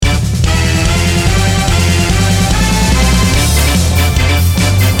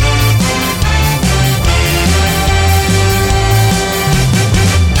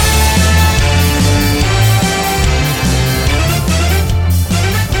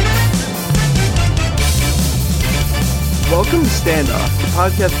Welcome to Standoff, the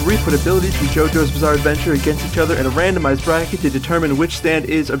podcast where we put abilities from JoJo's Bizarre Adventure against each other in a randomized bracket to determine which stand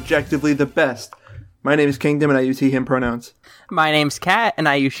is objectively the best. My name is Kingdom and I use he, him pronouns. My name's Kat and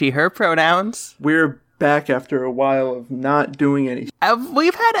I use she, her pronouns. We're back after a while of not doing anything.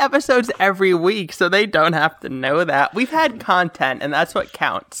 We've had episodes every week, so they don't have to know that. We've had content and that's what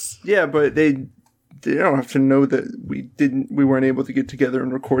counts. Yeah, but they don't have to know that we weren't able to get together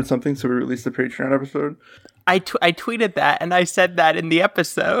and record something, so we released the Patreon episode. I tweeted that, and I said that in the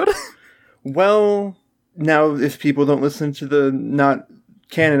episode. Well, now if people don't listen to the not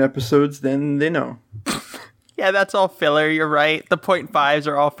canon episodes, then they know. Yeah, that's all filler, you're right. The 0.5s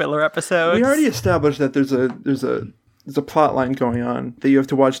are all filler episodes. We already established that there's a plot line going on, that you have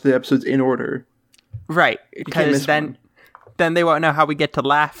to watch the episodes in order. Right, because then they won't know how we get to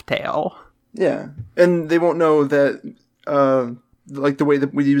Laugh Tale. Yeah, and they won't know that, like the way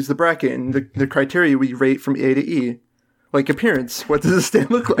that we use the bracket and the criteria we rate from A to E. Like appearance, what does the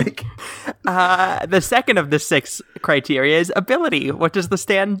stand look like? The second of the 6 criteria is ability. What does the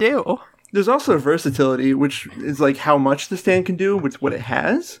stand do? There's also versatility, which is like how much the stand can do with what it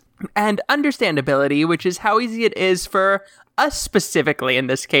has. And understandability, which is how easy it is for us specifically in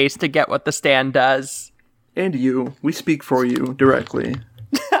this case to get what the stand does. And you. We speak for you directly.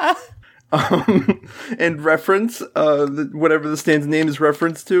 And reference, whatever the stand's name is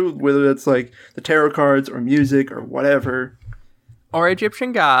referenced to, whether it's like the tarot cards or music or whatever. Or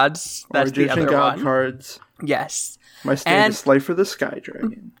Egyptian gods. That's the other god one. Cards. Yes. My stand is Slifer the Sky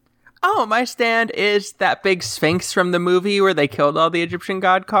Dragon. Oh, my stand is that big Sphinx from the movie where they killed all the Egyptian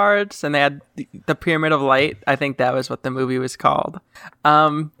god cards and they had the Pyramid of Light. I think that was what the movie was called.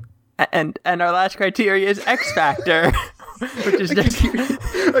 And our last criteria is X Factor. Which is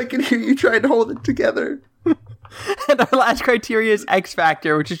I can hear you trying to hold it together. And our last criteria is X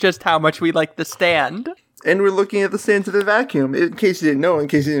Factor, which is just how much we like the stand. And we're looking at the stands of the vacuum. In case you didn't know, in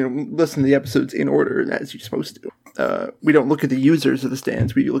case you didn't listen to the episodes in order as you're supposed to. We don't look at the users of the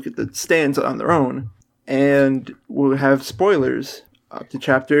stands. We look at the stands on their own. And we'll have spoilers up to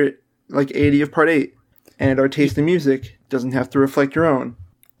chapter 80 of part 8. And our taste in music doesn't have to reflect your own.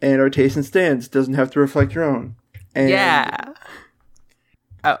 And our taste in stands doesn't have to reflect your own. And yeah.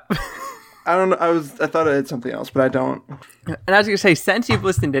 Oh. I don't know. I thought I had something else, but I don't. And I was going to say, since you've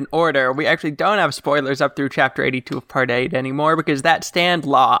listened in order, we actually don't have spoilers up through chapter 82 of part 8 anymore because that stand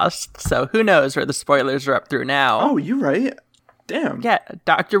lost. So who knows where the spoilers are up through now. Oh, you're right. Damn. Yeah,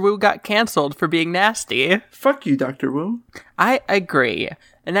 Dr. Wu got canceled for being nasty. Fuck you, Dr. Wu. I agree.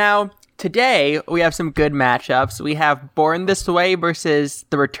 And now, today, we have some good matchups. We have Born This Way versus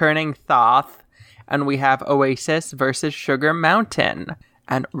the returning Thoth. And we have Oasis versus Sugar Mountain.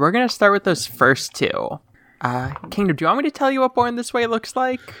 And we're going to start with those first two. Kingdom, do you want me to tell you what Born This Way looks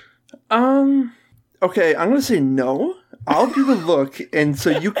like? Okay, I'm going to say no. I'll do the look, and so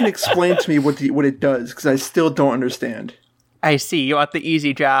you can explain to me what it does, because I still don't understand. I see. You want the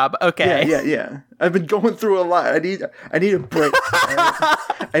easy job. Okay. Yeah. I've been going through a lot. I need a break.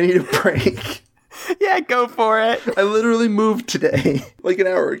 I need a break. Yeah, go for it. I literally moved today, like an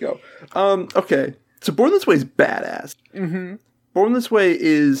hour ago. Okay. So Born This Way is badass. Mm-hmm. Born This Way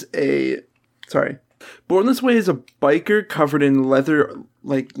is a biker covered in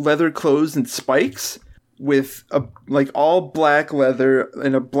leather clothes and spikes with all black leather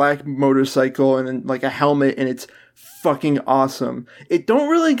and a black motorcycle and a helmet, and it's fucking awesome. It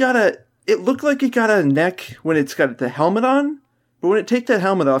looked like it got a neck when it's got the helmet on, but when it take that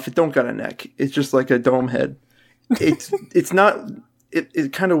helmet off, it don't got a neck. It's just like a dome head. It's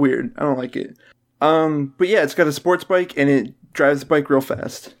kind of weird. I don't like it. But yeah, it's got a sports bike and it drives the bike real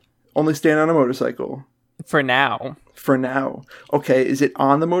fast. Only stand on a motorcycle. For now. Okay, is it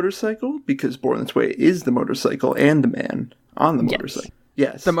on the motorcycle? Because Born This Way is the motorcycle and the man on the motorcycle.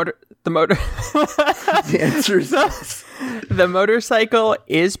 Yes. The motor. The answer is yes. The motorcycle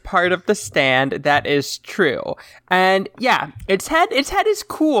is part of the stand. That is true. And yeah, its head is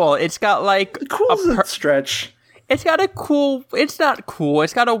cool. It's got cool is a stretch. It's got it's not cool.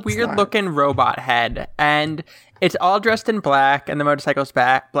 It's got a weird looking robot head, and it's all dressed in black, and the motorcycle's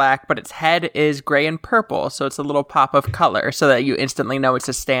black, but its head is gray and purple, so it's a little pop of color, so that you instantly know it's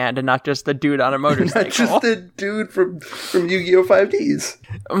a stand and not just the dude on a motorcycle. Not just the dude from Yu-Gi-Oh!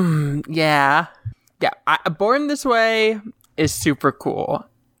 5Ds. Yeah. Born This Way is super cool.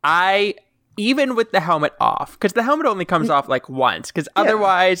 Even with the helmet off, because the helmet only comes off once, because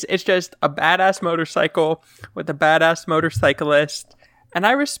otherwise it's just a badass motorcycle with a badass motorcyclist, and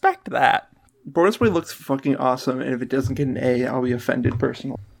I respect that. Born This Way looks fucking awesome, and if it doesn't get an A, I'll be offended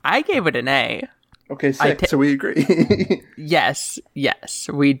personally. I gave it an A. Okay, sick. So we agree. Yes,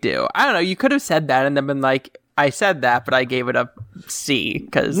 we do. I don't know, you could have said that and then been like, I said that, but I gave it a C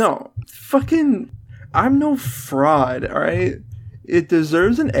because No, fucking, I'm no fraud, alright? It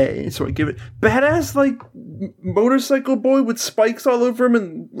deserves an A, so I give it badass, like, motorcycle boy with spikes all over him,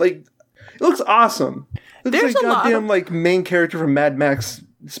 and, like, it looks awesome. Looks There's like a lot goddamn, of- like, main character from Mad Max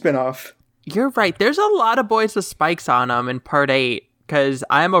spinoff. You're right. There's a lot of boys with spikes on them in part 8 because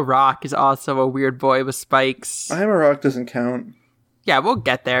I Am a Rock is also a weird boy with spikes. I Am a Rock doesn't count. Yeah, we'll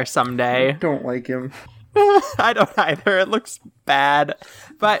get there someday. Don't like him. I don't either. It looks bad.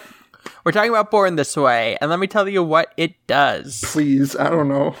 But we're talking about Born This Way, and let me tell you what it does. Please, I don't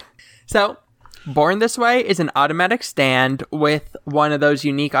know. So, Born This Way is an automatic stand with one of those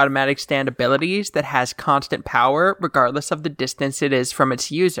unique automatic stand abilities that has constant power regardless of the distance it is from its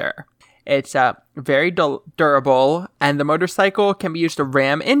user. It's very durable, and the motorcycle can be used to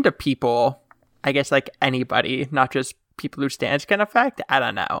ram into people. I guess like anybody, not just people who stands can affect. I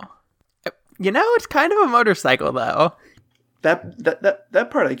don't know. You know, it's kind of a motorcycle though. That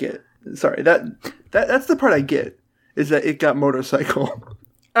part I get. Sorry, that's the part I get, is that it got motorcycle.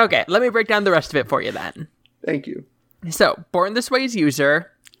 Okay, let me break down the rest of it for you then. Thank you. So, Born This Way's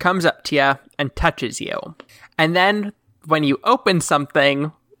user comes up to you and touches you. And then, when you open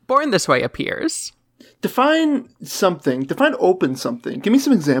something, Born This Way appears. Define something. Define open something. Give me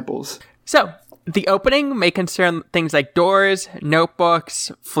some examples. So, the opening may concern things like doors,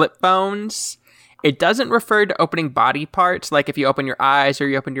 notebooks, flip phones. It doesn't refer to opening body parts, like if you open your eyes or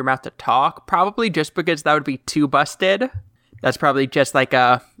you open your mouth to talk, probably just because that would be too busted. That's probably just like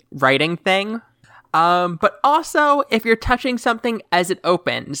a writing thing. But also, if you're touching something as it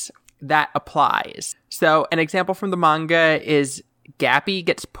opens, that applies. So, an example from the manga is Gappy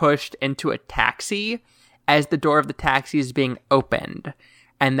gets pushed into a taxi as the door of the taxi is being opened,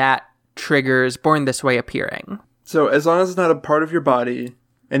 and that triggers Born This Way appearing. So as long as it's not a part of your body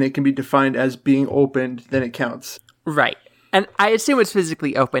and it can be defined as being opened, then it counts. Right. And I assume it's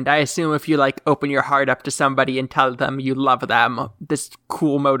physically opened. I assume if you like open your heart up to somebody and tell them you love them, this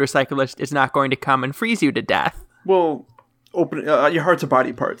cool motorcyclist is not going to come and freeze you to death. Well, open your heart's a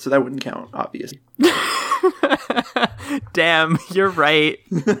body part, so that wouldn't count, obviously. Damn, you're right.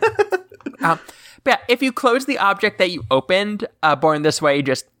 But yeah, if you close the object that you opened, Born This Way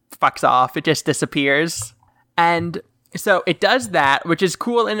just fucks off. It just disappears. And so it does that, which is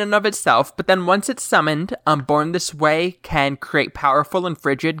cool in and of itself, but then once it's summoned, Born This Way can create powerful and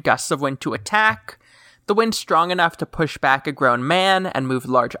frigid gusts of wind to attack. The wind's strong enough to push back a grown man and move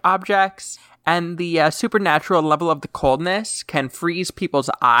large objects, and the supernatural level of the coldness can freeze people's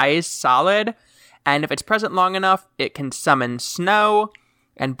eyes solid, and if it's present long enough, it can summon snow.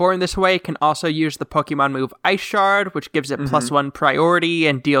 And Born This Way can also use the Pokemon move Ice Shard, which gives it +1 priority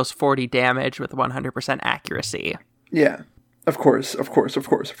and deals 40 damage with 100% accuracy. Yeah. Of course.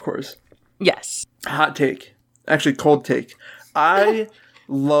 Yes. Hot take. Actually, cold take. I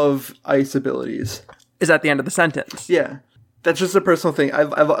love ice abilities. Is that the end of the sentence? Yeah. That's just a personal thing. I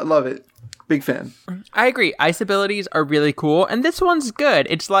love it. Big fan. I agree. Ice abilities are really cool, and this one's good.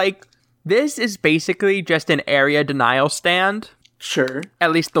 It's like, this is basically just an area denial stand. Sure.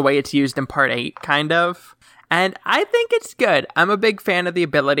 At least the way it's used in Part 8, kind of. And I think it's good. I'm a big fan of the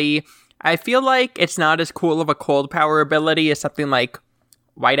ability. I feel like it's not as cool of a cold power ability as something like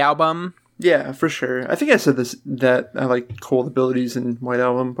White Album. Yeah, for sure. I think I said this, that I like cold abilities in White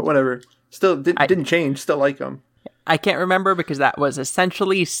Album, but whatever. Still, didn't change. Still like them. I can't remember because that was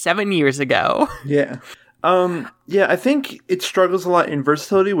essentially 7 years ago. Yeah. Yeah, I think it struggles a lot in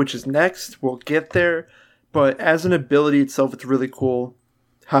versatility, which is next. We'll get there. But as an ability itself, it's really cool.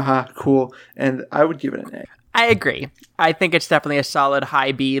 Haha, cool. And I would give it an A. I agree. I think it's definitely a solid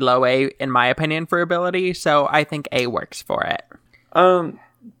high B, low A, in my opinion, for ability. So I think A works for it.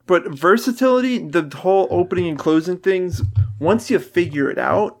 But versatility, the whole opening and closing things, once you figure it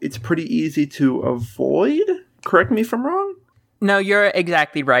out, it's pretty easy to avoid. Correct me if I'm wrong? No, you're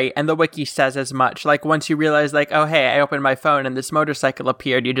exactly right. And the wiki says as much. Like, once you realize, like, oh, hey, I opened my phone and this motorcycle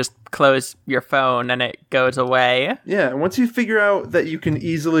appeared, you just close your phone and it goes away. Yeah, once you figure out that you can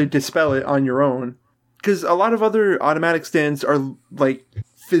easily dispel it on your own. Because a lot of other automatic stands are, like,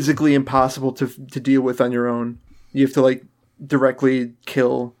 physically impossible to deal with on your own. You have to, like, directly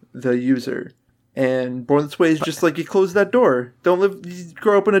kill the user. And Born This Way is just like, you close that door. You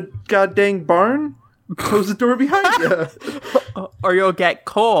grow up in a goddamn barn. Close the door behind you. Or you'll get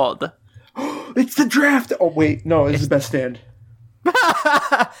cold. It's the draft. Oh, wait. No, it's the best stand.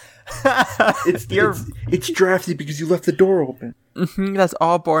 It's drafty because you left the door open. That's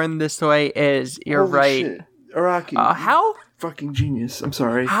all Born This Way is. You're Holy right. Shit. Araki. How Fucking genius. I'm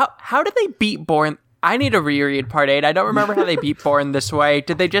sorry. How did they beat Born? I need to reread Part 8. I don't remember how they beat Born This Way.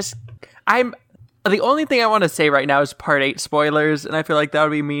 Did they just... The only thing I want to say right now is Part 8 spoilers, and I feel like that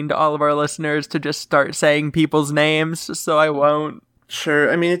would be mean to all of our listeners to just start saying people's names, so I won't.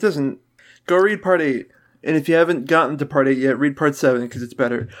 Sure, I mean, it doesn't... Go read Part 8, and if you haven't gotten to Part 8 yet, read Part 7, because it's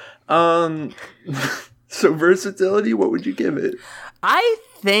better. So versatility, what would you give it? I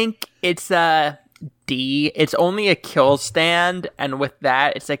think it's a D. It's only a kill stand, and with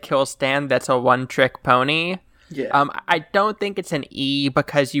that, it's a kill stand that's a one-trick pony. Yeah. I don't think it's an E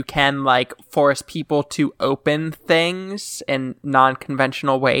because you can, like, force people to open things in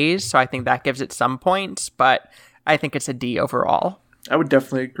non-conventional ways, so I think that gives it some points, but I think it's a D overall. I would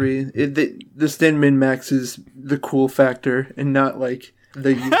definitely agree. The stand min-max is the cool factor and not, like,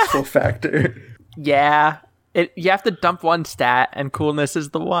 the useful factor. Yeah. You have to dump one stat, and coolness is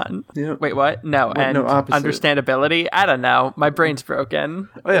the one. Yeah. Wait, what? No, and no, opposite. understandability? I don't know. My brain's broken.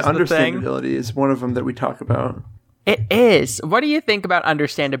 Oh, yeah, is the thing. understandability is one of them that we talk about. It is. What do you think about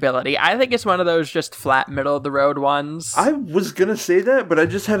understandability? I think it's one of those just flat middle-of-the-road ones. I was going to say that, but I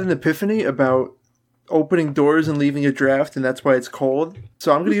just had an epiphany about opening doors and leaving a draft, and that's why it's cold.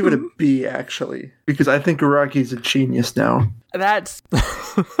 So I'm going to give it a B, actually, because I think Araki's a genius now. That's...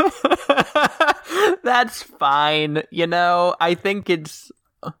 That's fine. You know, I think it's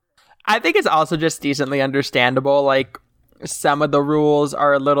also just decently understandable. Like, some of the rules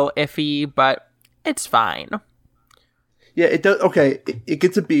are a little iffy, but it's fine. Yeah, it does. Okay, it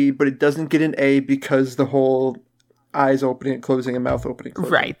gets a B, but it doesn't get an A because the whole eyes opening and closing and mouth opening.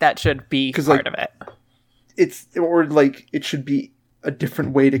 Closing. Right, that should be part of it. It should be a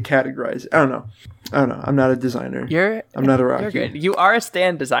different way to categorize it. I don't know. I'm not a designer. I'm not Araki. You're good. You are a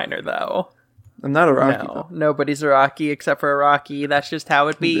stand designer, though. I'm not Araki. No, nobody's Araki except for Araki. That's just how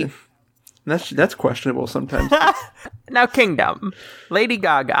it be. That's questionable sometimes. Now, Kingdom. Lady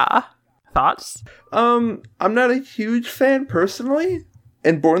Gaga. Thoughts? I'm not a huge fan personally,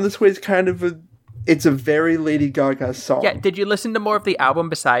 and Born This Way is kind of it's a very Lady Gaga song. Yeah, did you listen to more of the album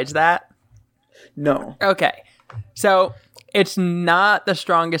besides that? No. Okay. So, it's not the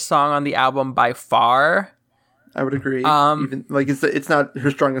strongest song on the album by far. I would agree. Even it's not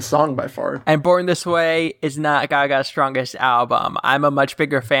her strongest song by far. And Born This Way is not Gaga's strongest album. I'm a much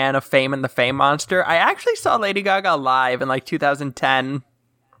bigger fan of Fame and the Fame Monster. I actually saw Lady Gaga live in 2010.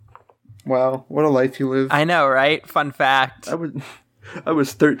 Wow, what a life you live. I know, right? Fun fact. I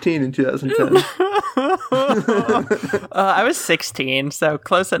was 13 in 2010. I was 16, so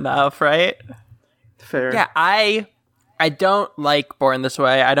close enough, right? Fair. Yeah, I don't like Born This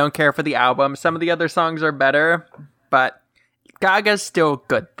Way. I don't care for the album. Some of the other songs are better, but Gaga's still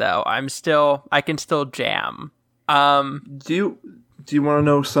good though. I can still jam. Do you want to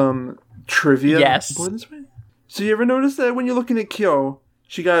know some trivia? Yes. Born This Way? So you ever notice that when you're looking at Kyo,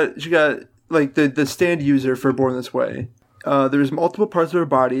 she got like the stand user for Born This Way. There's multiple parts of her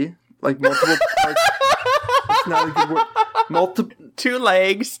body, like multiple parts. It's not a good word. Multiple 2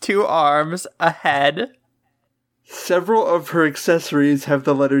 legs, 2 arms, a head. Several of her accessories have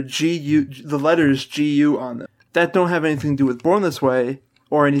the letters GU on them. That don't have anything to do with Born This Way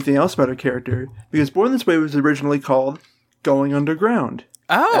or anything else about her character, because Born This Way was originally called Going Underground.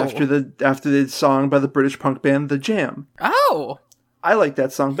 Oh. After the song by the British punk band The Jam. Oh. I like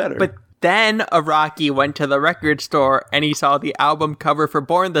that song better. But then Araki went to the record store and he saw the album cover for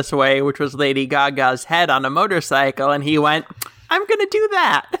Born This Way, which was Lady Gaga's head on a motorcycle, and he went, I'm gonna do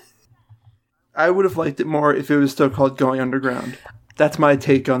that. I would have liked it more if it was still called Going Underground. That's my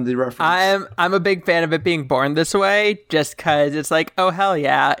take on the reference. I'm a big fan of it being Born This Way, just because it's like, oh hell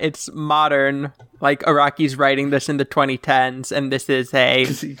yeah, it's modern. Like, Araki's writing this in the 2010s, and this is a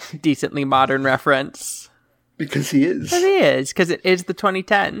decently modern reference. Because he is. It is, because it is the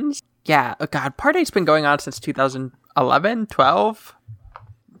 2010s. Yeah, oh god, Part 8's been going on since 2011, 12?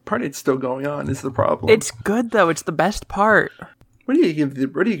 Part 8's still going on, is the problem. It's good, though. It's the best part. What do you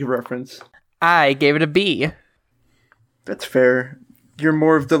give reference? I gave it a B. That's fair. You're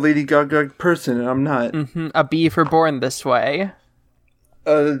more of the Lady Gaga person, and I'm not. Mm-hmm. A B for Born This Way.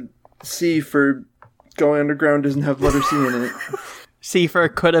 C for Going Underground doesn't have letter C in it. C for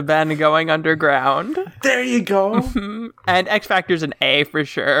could have been Going Underground. There you go. Mm-hmm. And X Factor's an A for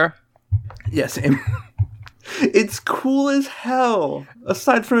sure. Yes, it's cool as hell.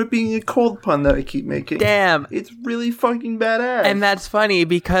 Aside from it being a cold pun that I keep making. Damn. It's really fucking badass. And that's funny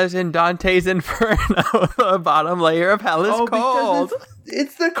because in Dante's Inferno, the bottom layer of hell is cold.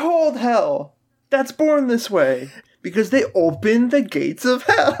 It's the cold hell. That's Born This Way. Because they open the gates of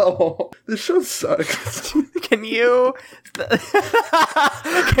hell. This show sucks. Can you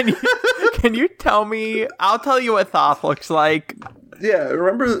tell me? I'll tell you what Thoth looks like. Yeah,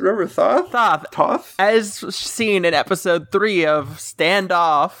 remember Thoth? Toth? As seen in episode 3 of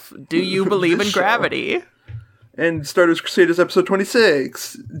Standoff, do you believe in This show. gravity? And Stardust Crusaders episode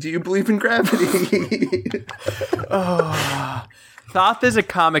 26. Do you believe in gravity? Thoth is a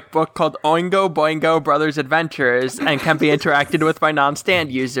comic book called Oingo Boingo Brothers Adventures and can be interacted with by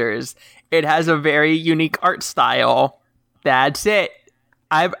non-stand users. It has a very unique art style. That's it.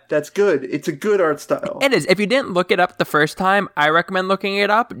 That's good. It's a good art style. It is. If you didn't look it up the first time, I recommend looking it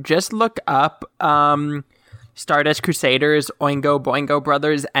up. Just look up Stardust Crusaders Oingo Boingo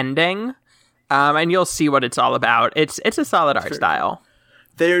Brothers ending, and you'll see what it's all about. It's a solid art style.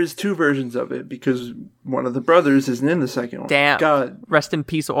 There's 2 versions of it because one of the brothers isn't in the second one. Damn. God. Rest in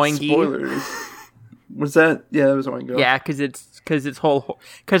peace, Oingy. Spoilers. Was that? Yeah, that was Oingo. Yeah,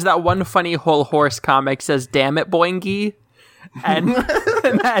 because that one funny whole horse comic says "Damn it, Boingy," and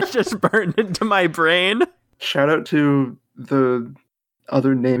that just burned into my brain. Shout out to the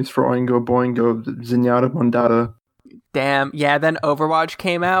other names for Oingo Boingo, Zenyatta Mondada. Damn. Yeah. Then Overwatch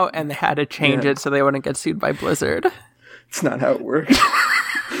came out, and they had to change it so they wouldn't get sued by Blizzard. It's not how it works.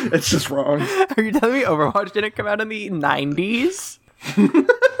 It's just wrong. Are you telling me Overwatch didn't come out in the 90s?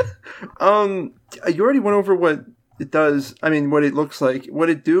 You already went over what it does. I mean, what it looks like. What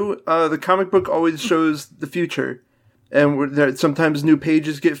it do? The comic book always shows the future, and sometimes new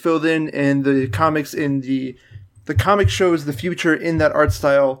pages get filled in, and the comics in the comic shows the future in that art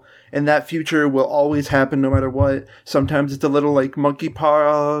style, and that future will always happen no matter what. Sometimes it's a little like monkey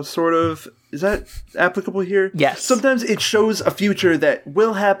paw sort of. Is that applicable here? Yes. Sometimes it shows a future that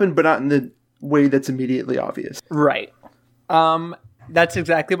will happen, but not in the way that's immediately obvious. Right. That's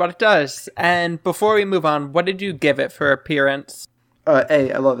exactly what it does. And before we move on, what did you give it for appearance?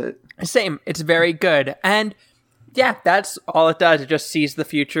 A, I love it. Same. It's very good. And yeah, that's all it does. It just sees the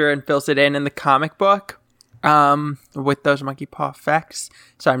future and fills it in the comic book with those monkey paw effects.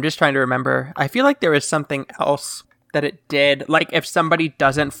 So I'm just trying to remember. I feel like there was something else that it did. Like if somebody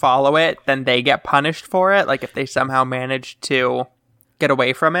doesn't follow it, then they get punished for it. Like if they somehow manage to get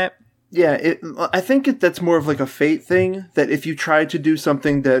away from it. Yeah, I think that's more of like a fate thing, that if you try to do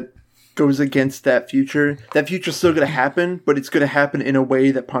something that goes against that future's still going to happen, but it's going to happen in a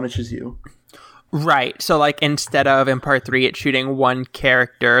way that punishes you. Right. So like instead of in part 3 it shooting one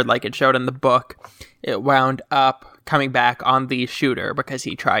character like it showed in the book, it wound up coming back on the shooter because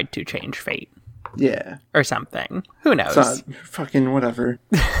he tried to change fate. Yeah. Or something. Who knows? It's not, fucking whatever.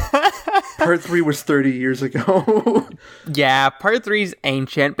 Part 3 was 30 years ago. Yeah, part 3's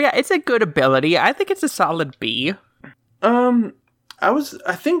ancient. But yeah, it's a good ability. I think it's a solid B. I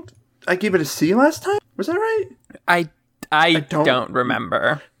think I gave it a C last time. Was that right? I don't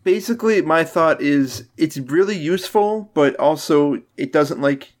remember. Basically, my thought is it's really useful, but also it doesn't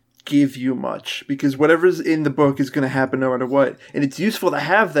like give you much, because whatever's in the book is going to happen no matter what. And it's useful to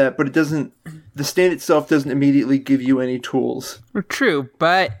have that, but the stand itself doesn't immediately give you any tools. True,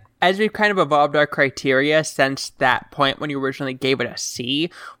 but as we've kind of evolved our criteria since that point when you originally gave it a C,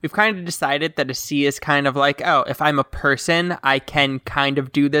 we've kind of decided that a C is kind of like, oh, if I'm a person, I can kind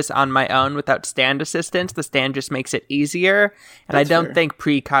of do this on my own without stand assistance. The stand just makes it easier. And I don't think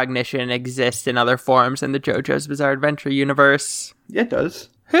precognition exists in other forms in the JoJo's Bizarre Adventure universe. Yeah, it does.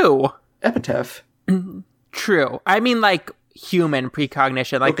 Who? Epitaph. True. I mean, like, human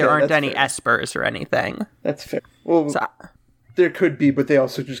precognition. Like, Okay, there aren't that's any fair. espers or anything. That's fair. Well, So, there could be, but they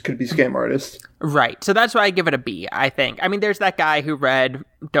also just could be scam artists. right. So that's why I give it a B, I think. I mean, there's that guy who read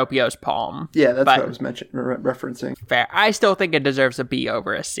Doppio's poem. Yeah, that's but what I was referencing. fair. I still think it deserves a B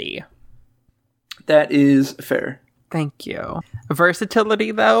over a C. That is fair. Thank you.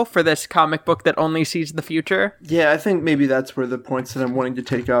 Versatility, though, for this comic book that only sees the future? Yeah, I think maybe that's where the points that I'm wanting to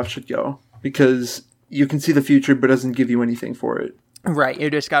take off should go. Because you can see the future, but doesn't give you anything for it. Right, you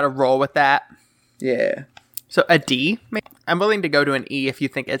just gotta roll with that. Yeah. So a D? I'm willing to go to an E if you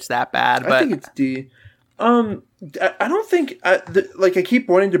think it's that bad, but I think it's D. I don't think... I keep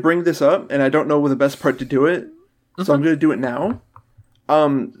wanting to bring this up, and I don't know the best part to do it. So I'm going to do it now.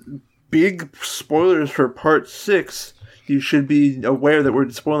 Big spoilers for part 6. You should be aware that we're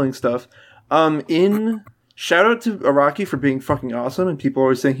spoiling stuff. Shout out to Araki for being fucking awesome, and people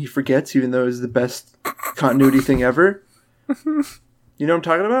always saying he forgets, even though it's the best continuity thing ever. You know what I'm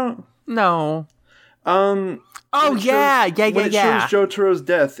talking about? no. When it shows Jotaro's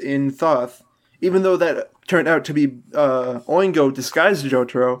death in Thoth, even though that turned out to be Oingo disguised as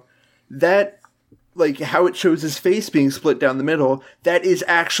Jotaro, that, like, how it shows his face being split down the middle, that is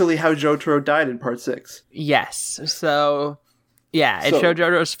actually how Jotaro died in part 6. Yes. So, yeah, it showed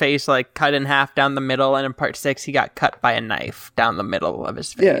Jotaro's face, like, cut in half down the middle, and in part 6, he got cut by a knife down the middle of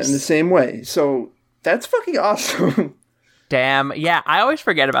his face. Yeah, in the same way. So, that's fucking awesome. Damn. Yeah, I always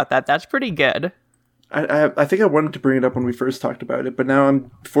forget about that. That's pretty good. I think I wanted to bring it up when we first talked about it, but now I'm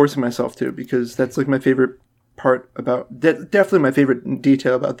forcing myself to because that's like my favorite part about definitely my favorite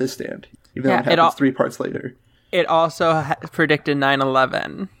detail about this stand, even though it happens 3 parts later. It also predicted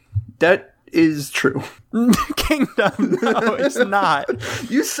 9/11. That is true. Kingdom, no, it's not.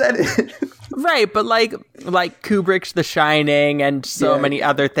 You said it. Right, but like Kubrick's The Shining and so many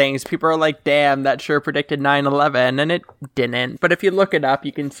other things, people are like, damn, that sure predicted 9/11, and it didn't. But if you look it up,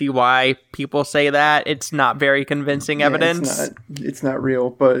 you can see why people say that. It's not very convincing evidence. It's not real,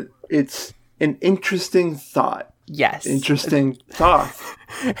 but it's an interesting thought. Yes. Interesting thought.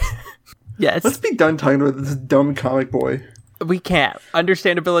 Yes. Let's be done talking about this dumb comic boy. We can't.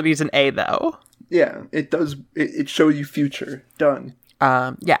 Understandability is an A, though. Yeah, it does. It shows you future. Done.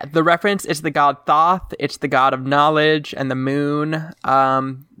 The reference is the god Thoth. It's the god of knowledge and the moon,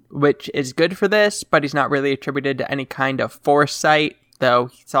 which is good for this, but he's not really attributed to any kind of foresight, though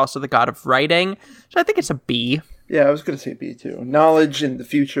he's also the god of writing. So I think it's a B. Yeah, I was going to say B too. Knowledge in the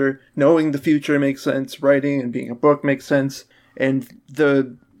future, knowing the future makes sense. Writing and being a book makes sense. And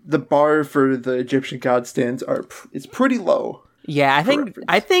the bar for the Egyptian god stands it's pretty low. Yeah,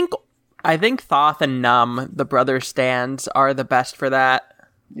 I think Thoth and Num, the brother stands, are the best for that.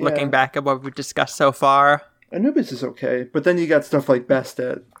 Yeah. Looking back at what we've discussed so far, Anubis is okay, but then you got stuff like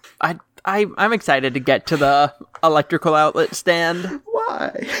Bastet. I'm excited to get to the electrical outlet stand.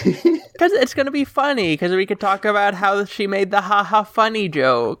 Why? Because it's going to be funny, because we could talk about how she made the haha funny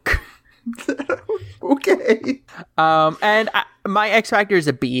joke. Okay. And my X Factor is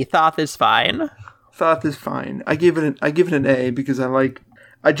a B. Thoth is fine. Thoth is fine. I give it an A because I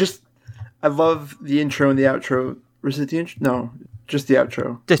love the intro and the outro. Was it the intro? No, just the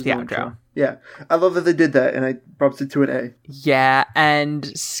outro. Just the outro. Yeah. I love that they did that, and I bumped it to an A. Yeah, and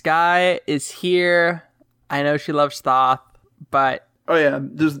Sky is here. I know she loves Thoth, but... Oh, yeah.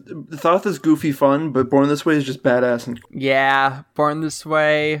 Thoth is goofy fun, but Born This Way is just badass. Yeah, Born This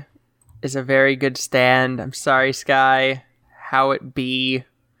Way is a very good stand. I'm sorry, Sky. How it be?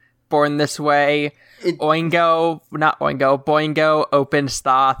 Born This Way... Boingo opens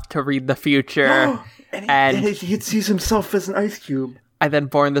Thoth to read the future. and he sees himself as an ice cube. And then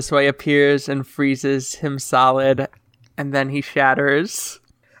Born This Way appears and freezes him solid. And then he shatters.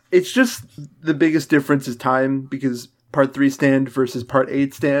 It's just the biggest difference is time, because Part 3 stand versus Part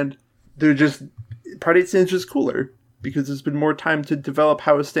 8 stand. Part 8 stand is just cooler, because there's been more time to develop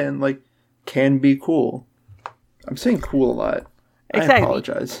how a stand can be cool. I'm saying cool a lot. Exactly. I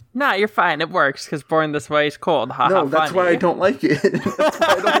apologize. No, you're fine. It works because Born This Way is cold. No, that's why I don't like it. That's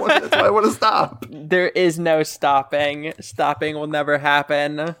why I want to stop. There is no stopping. Stopping will never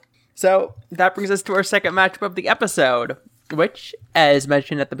happen. So that brings us to our second matchup of the episode, which, as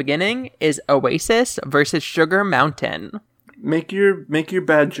mentioned at the beginning, is Oasis versus Sugar Mountain. Make your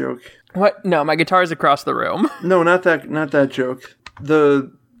bad joke. What? No, my guitar's across the room. No, not that joke.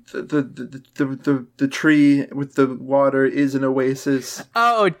 The tree with the water is an oasis.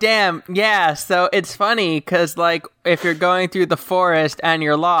 Oh, damn. Yeah, so it's funny because, if you're going through the forest and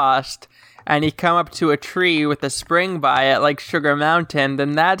you're lost and you come up to a tree with a spring by it, like Sugar Mountain,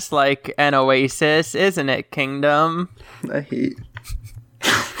 then that's like an oasis, isn't it, Kingdom? I hate.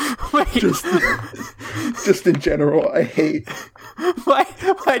 Just in general, I hate.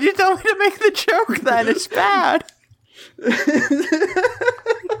 Why'd you tell me to make the joke then? It's bad.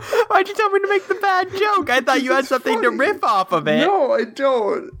 Why'd you tell me to make the bad joke? I thought you had something funny to riff off of it. No, I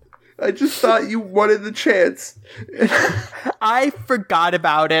don't. I just thought you wanted the chance. I forgot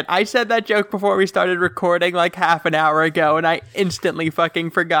about it. I said that joke before we started recording half an hour ago, and I instantly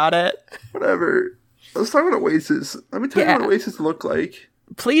fucking forgot it. Whatever. Let's talk about Oasis. Let me tell you what Oasis look like.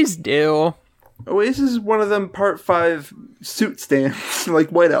 Please do. Oasis is one of them Part 5 suit stands, like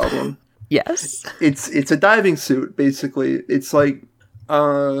White Album. Yes. It's a diving suit, basically. It's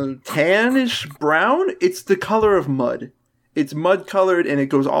tannish brown. It's the color of mud. It's mud colored and it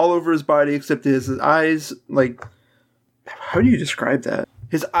goes all over his body except his eyes, how do you describe that?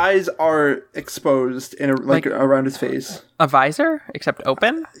 His eyes are exposed and around his face. A visor, except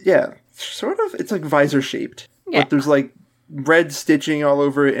open? Yeah. Sort of. It's visor shaped. Yeah. But there's red stitching all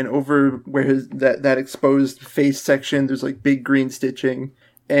over it, and over where that exposed face section there's big green stitching.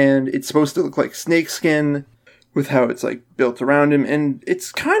 And it's supposed to look like snakeskin with how it's built around him. And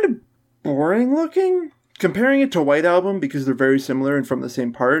it's kind of boring looking. Comparing it to White Album, because they're very similar and from the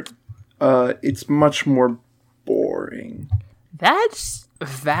same part, it's much more boring. That's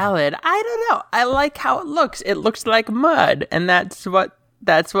valid. I don't know. I like how it looks. It looks like mud. And that's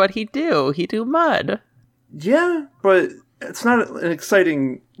what he do. He do mud. Yeah, but it's not an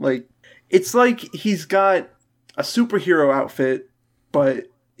exciting, it's like he's got a superhero outfit, but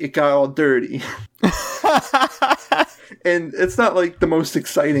it got all dirty. And it's not like the most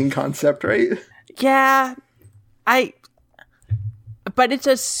exciting concept, right? Yeah, but it's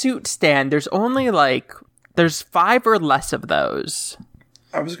a suit stand. There's only there's 5 or less of those.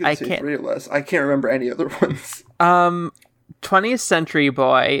 I was going to say 3 or less. I can't remember any other ones. 20th Century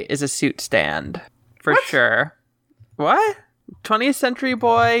Boy is a suit stand for sure. What? 20th Century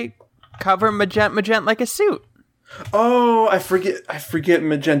Boy cover magenta like a suit. Oh, I forget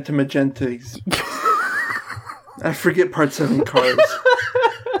magenta. I forget Part 7 Cars.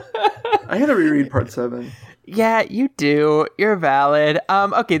 I had to reread Part 7. Yeah, you do. You're valid.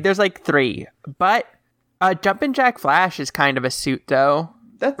 Okay, there's 3. But Jumpin' Jack Flash is kind of a suit, though.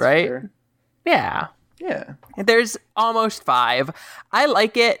 That's right? fair. Yeah. Yeah. There's almost 5. I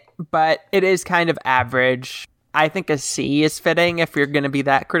like it, but it is kind of average. I think a C is fitting if you're going to be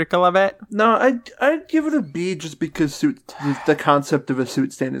that critical of it. No, I'd give it a B just because the concept of a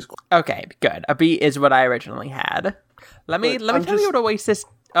suit stand is cool. Okay, good. A B is what I originally had. Let me tell you what Oasis...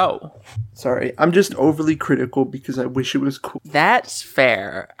 Oh. Sorry, I'm just overly critical because I wish it was cool. That's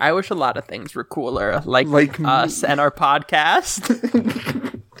fair. I wish a lot of things were cooler, like us and our podcast.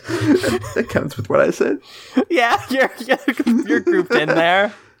 That counts with what I said. Yeah, you're grouped in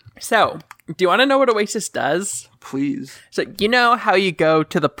there. So, do you want to know what Oasis does? Please. So, you know how you go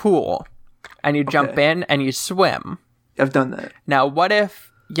to the pool and you jump in and you swim? I've done that. Now, what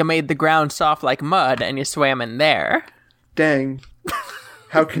if you made the ground soft like mud and you swam in there? Dang.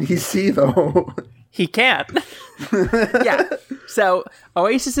 How can he see, though? He can't. Yeah. So,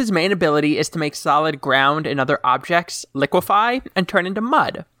 Oasis's main ability is to make solid ground and other objects liquefy and turn into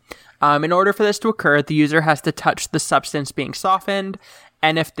mud. In order for this to occur, the user has to touch the substance being softened,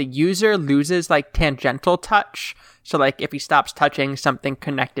 and if the user loses tangential touch, so if he stops touching something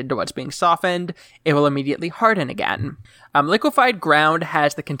connected to what's being softened, it will immediately harden again. Liquefied ground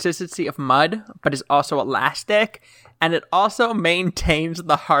has the consistency of mud, but is also elastic, and it also maintains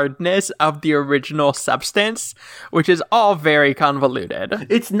the hardness of the original substance, which is all very convoluted.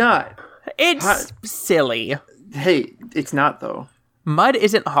 It's not. It's silly. Hey, it's not, though. Mud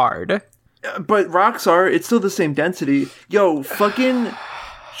isn't hard. But rocks are. It's still the same density. Yo, fucking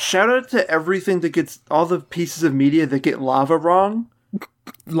shout out to everything that gets all the pieces of media that get lava wrong.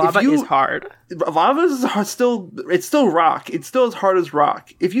 Lava is hard. Lava is still rock. It's still as hard as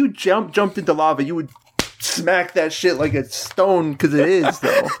rock. If you jumped into lava, you would smack that shit like a stone, because it is,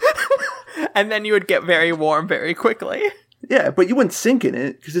 though. And then you would get very warm very quickly. Yeah, but you wouldn't sink in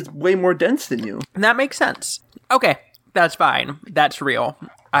it, because it's way more dense than you. And that makes sense. Okay, that's fine. That's real.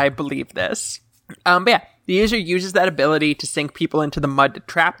 I believe this. But yeah, the user uses that ability to sink people into the mud to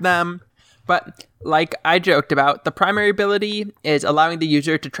trap them. But like I joked about, the primary ability is allowing the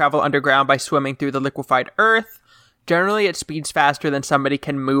user to travel underground by swimming through the liquefied earth. Generally, it speeds faster than somebody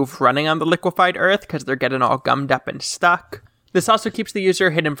can move running on the liquefied earth because they're getting all gummed up and stuck. This also keeps the user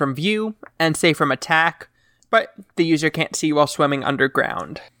hidden from view and safe from attack, but the user can't see while swimming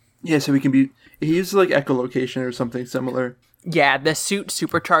underground. Yeah, so he uses echolocation or something similar. Yeah, the suit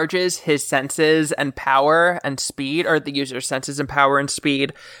supercharges his senses and power and speed, or the user's senses and power and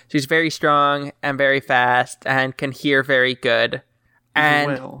speed. So he's very strong and very fast and can hear very good. He's a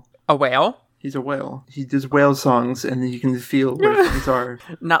whale. A whale? He's a whale. He does whale songs, and then you can feel where things are.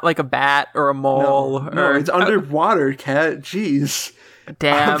 Not like a bat or a mole. No, it's underwater, cat. Jeez.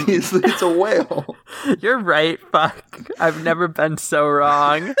 Damn. Obviously, it's a whale. You're right. Fuck. I've never been so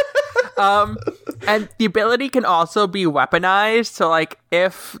wrong. And the ability can also be weaponized. So,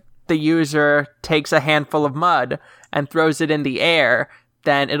 if the user takes a handful of mud and throws it in the air,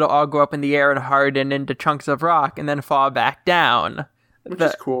 then it'll all go up in the air and harden into chunks of rock and then fall back down. Which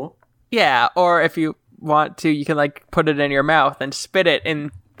is cool. Yeah, or if you want to, you can put it in your mouth and spit it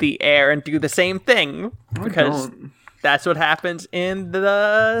in the air and do the same thing. Because that's what happens in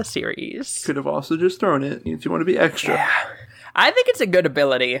the series. Could have also just thrown it if you want to be extra. Yeah. I think it's a good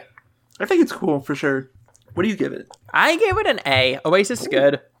ability. I think it's cool for sure. What do you give it? I gave it an A. Oasis is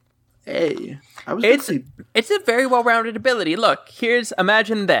good. A. It's a very well-rounded ability. Look,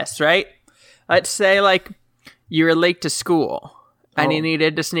 imagine this, right? Let's say you're late to school. And you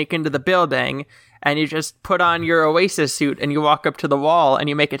needed to sneak into the building, and you just put on your Oasis suit, and you walk up to the wall, and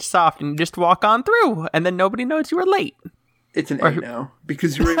you make it soft, and you just walk on through, and then nobody knows you were late. It's an A now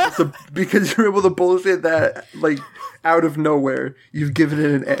because you're able to bullshit that out of nowhere. You've given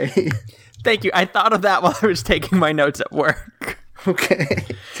it an A. Thank you. I thought of that while I was taking my notes at work. Okay,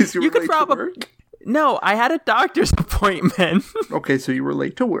 you could probably No, I had a doctor's appointment. Okay, so you were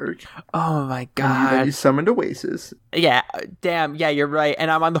late to work. Oh my And then god. you summoned Oasis. Yeah, damn, yeah, you're right.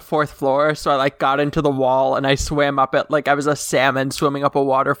 And I'm on the 4th floor, so I like got into the wall and I swam up it like I was a salmon swimming up a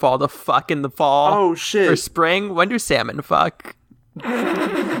waterfall to fuck in the fall. Oh Or shit! spring. When do salmon fuck?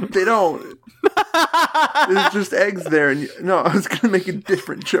 They don't. There's just eggs there, and no, I was gonna make a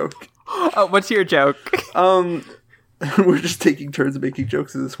different joke. Oh, what's your joke? We're just taking turns making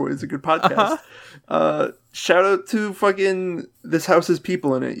jokes at this point. It's a good podcast. Shout out to fucking This House Has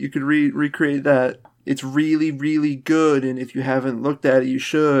People in It. You could recreate that. It's really, really good, and if you haven't looked at it, you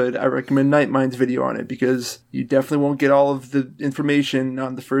should. I recommend Nightmind's video on it, because you definitely won't get all of the information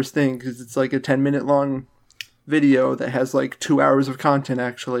on the first thing, because it's like a 10-minute long video that has like 2 hours of content,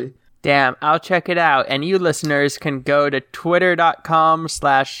 actually. Damn, I'll check it out. And you listeners can go to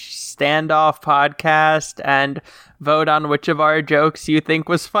twitter.com/standoffpodcast and vote on which of our jokes you think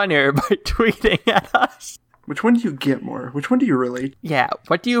was funnier by tweeting at us. Which one do you get more? Which one do you relate? Yeah,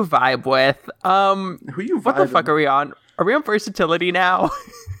 what do you vibe with? Who you What the vibing? fuck are we on? Are we on versatility now?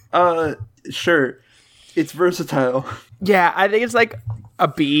 Sure. It's versatile. Yeah, I think it's like a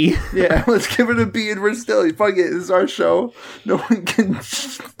B. Yeah, let's give it a B in versatility. Fuck it, this is our show. No one can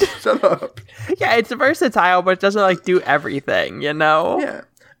shut up. Yeah, it's versatile, but it doesn't like do everything, you know? Yeah,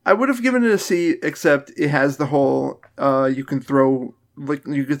 I would have given it a C, except it has the whole you can throw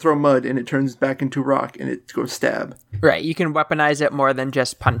mud and it turns back into rock and it goes stab. Right, you can weaponize it more than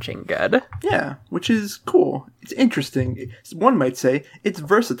just punching good. Yeah, which is cool. It's interesting. One might say it's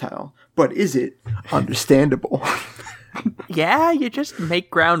versatile, but is it understandable? Yeah, you just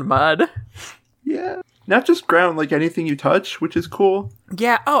make ground mud. Yeah. Not just ground, like anything you touch, which is cool.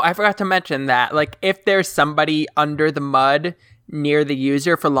 Yeah, oh, I forgot to mention that. Like, if there's somebody under the mud near the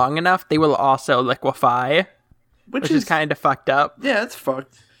user for long enough, they will also liquefy, which is kind of fucked up. Yeah, it's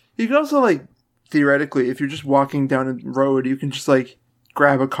fucked. You can also, like, theoretically, if you're just walking down a road, you can just, like,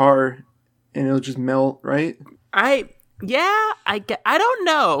 grab a car and it'll just melt, right? I don't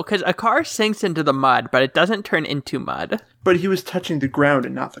know, because a car sinks into the mud, but it doesn't turn into mud. But he was touching the ground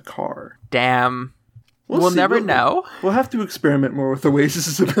and not the car. Damn. We'll see. never know. We'll have to experiment more with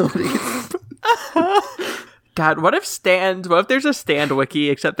Oasis' abilities. God, what if there's a stand wiki,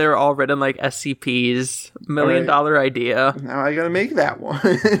 except they're all written like SCPs? $1 million idea. Now I gotta make that one.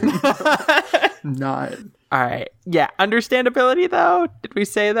 Not. Alright. Yeah, understandability though? Did we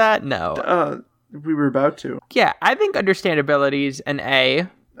say that? No. We were about to. Yeah, I think understandability's an A.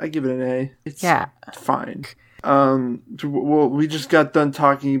 I give it an A. It's Yeah. fine. Well, we just got done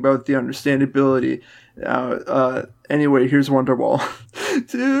talking about the understandability. Anyway, here's Wonderwall.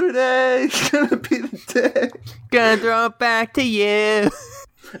 Today's gonna be the day. Gonna throw it back to you.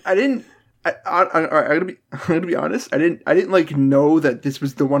 I'm gonna be honest. I didn't like know that this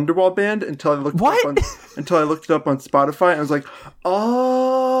was the Wonderwall band until I looked it up on Spotify, and I was like,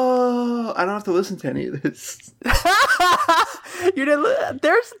 oh, I don't have to listen to any of this.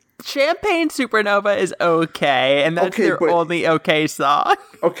 There's Champagne Supernova is okay, and that's their only okay song.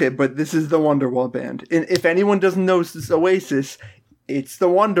 Okay, but this is the Wonderwall band, and if anyone doesn't know this is Oasis, it's the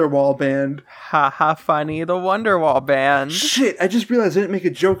Wonderwall band. Ha ha! Funny, the Wonderwall band. Shit! I just realized I didn't make a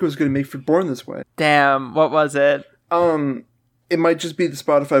joke I was going to make for Born This Way. Damn, what was it? It might just be the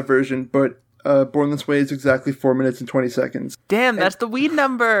Spotify version, but Born This Way is exactly 4 minutes and 20 seconds. Damn, that's the weed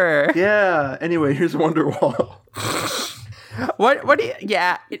number. Yeah. Anyway, here's Wonderwall. What do you...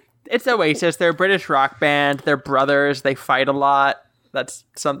 Yeah, it's Oasis. They're a British rock band. They're brothers. They fight a lot. That's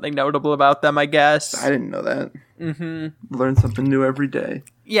something notable about them, I guess. I didn't know that. Learn something new every day.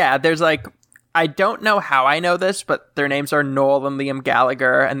 Yeah, there's like... I don't know how I know this, but their names are Noel and Liam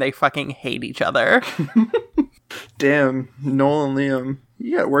Gallagher, and they fucking hate each other. Damn, Noel and Liam.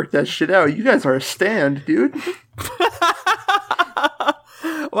 You gotta work that shit out. You guys are a stand, dude.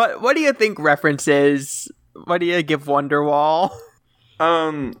 What do you think references? What do you give Wonderwall?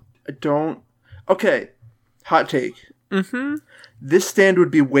 I don't... Okay, hot take. This stand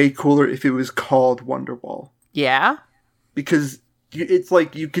would be way cooler if it was called Wonderwall. Yeah? Because it's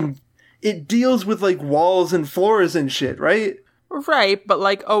like you can... It deals with like walls and floors and shit, right? Right, but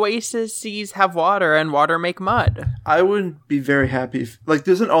like Oasis seas have water and water make mud. I would be very happy if... Like,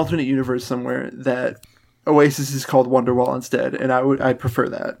 there's an alternate universe somewhere that Oasis is called Wonderwall instead, and I'd prefer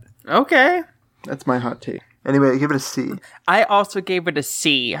that. Okay. That's my hot take. Anyway, I give it a C. I also gave it a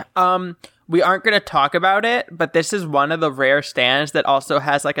C. We aren't going to talk about it, but this is one of the rare stands that also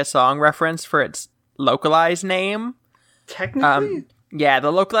has like a song reference for its localized name. Technically? Yeah,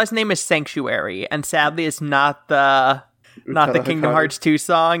 the localized name is Sanctuary, and sadly it's not the Kingdom Hakata. Hearts 2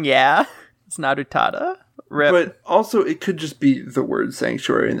 song. Yeah, it's not Utada. Rip. But also, it could just be the word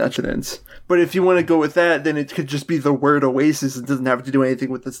sanctuary in that sense. But if you want to go with that, then it could just be the word oasis. It doesn't have to do anything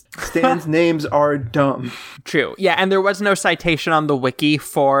with the stands. Names are dumb. True. Yeah, and there was no citation on the wiki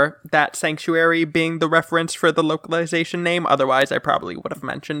for that sanctuary being the reference for the localization name. Otherwise, I probably would have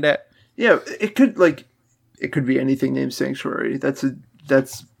mentioned it. Yeah, it could be anything named sanctuary. That's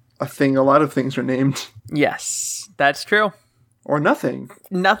a thing. A lot of things are named. Yes, that's true. Or nothing.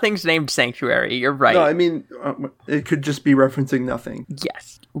 Nothing's named sanctuary. You're right. No, I mean, it could just be referencing nothing.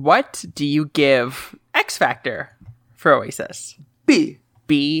 Yes. What do you give X Factor for Oasis? B.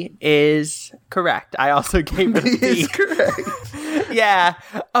 B is correct. I also gave it a B. Is correct. Yeah.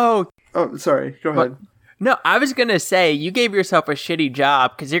 Oh, sorry. Go ahead. no, I was going to say, you gave yourself a shitty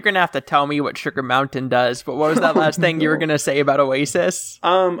job because you're going to have to tell me what Sugar Mountain does. But what was that last thing you were going to say about Oasis?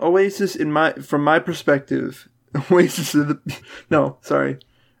 Oasis, from my perspective, Oasis is no, sorry.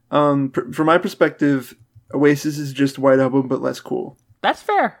 From my perspective, Oasis is just White Album, but less cool. That's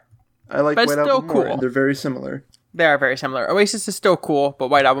fair. I like But White it's still Album more, cool. and they're very similar. They are very similar. Oasis is still cool, but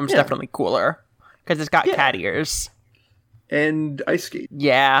White Album's definitely cooler because it's got cat ears. And Ice Skate.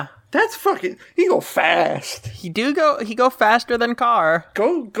 Yeah. That's fucking... He go fast. He go faster than Car.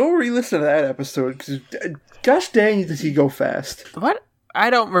 Go re-listen to that episode, because gosh dang does he go fast. What? I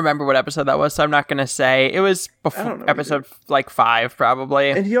don't remember what episode that was, so I'm not going to say. It was before episode, 5, probably.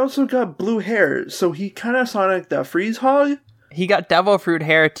 And he also got blue hair, so he kind of Sonic the Freeze Hog. He got devil fruit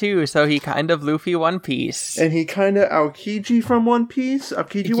hair, too, so he kind of Luffy One Piece. And he kind of Aokiji from One Piece.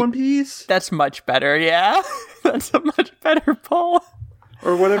 Aokiji One Piece. That's much better, yeah. That's a much better pull.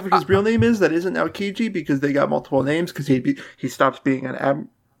 Or whatever his real name is that isn't Aokiji, because they got multiple names, because he stops being an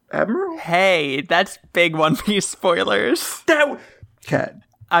admiral. Hey, that's big One Piece spoilers. Cat.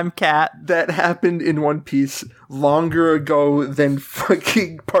 I'm Cat. That happened in One Piece longer ago than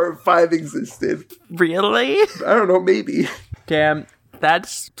fucking Part 5 existed. Really? I don't know, maybe. Damn,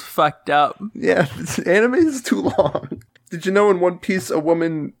 that's fucked up. Yeah, anime is too long. Did you know in One Piece a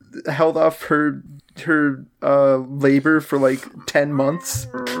woman held off her labor for 10 months?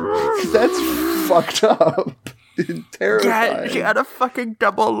 That's fucked up. Terrifying. Yeah, she had a fucking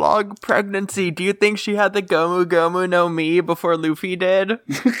double long pregnancy. Do you think she had the Gomu Gomu no Mi before Luffy did?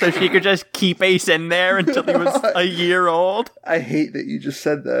 So she could just keep Ace in there until he was a year old? I hate that you just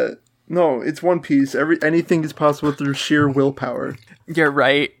said that. No, it's One Piece. Anything is possible through sheer willpower. You're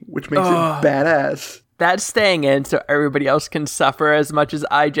right. Which makes it badass. That's staying in so everybody else can suffer as much as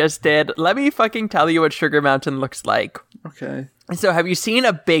I just did. Let me fucking tell you what Sugar Mountain looks like. Okay. So have you seen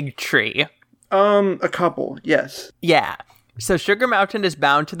a big tree? A couple, yes. Yeah. So Sugar Mountain is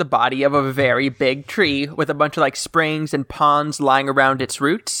bound to the body of a very big tree with a bunch of springs and ponds lying around its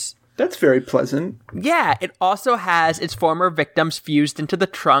roots. That's very pleasant. Yeah, it also has its former victims fused into the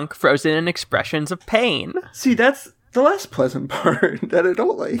trunk, frozen in expressions of pain. See, that's the less pleasant part that I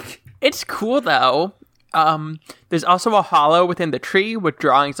don't like. It's cool, though. There's also a hollow within the tree with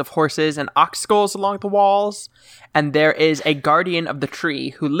drawings of horses and ox skulls along the walls. And there is a guardian of the tree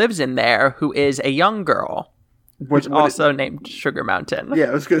who lives in there who is a young girl. Who's also named Sugar Mountain. Yeah,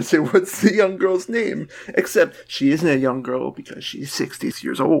 I was going to say, what's the young girl's name? Except she isn't a young girl because she's 60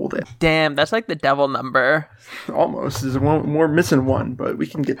 years old. Damn, that's like the devil number. Almost. There's we're missing one, but we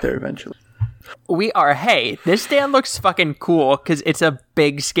can get there eventually. Hey, this stand looks fucking cool because it's a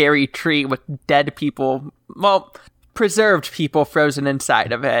big, scary tree with dead people, preserved people frozen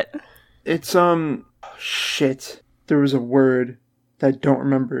inside of it. It's, shit. There was a word that I don't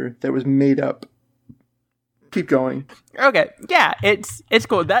remember that was made up. Keep going. Okay, yeah, it's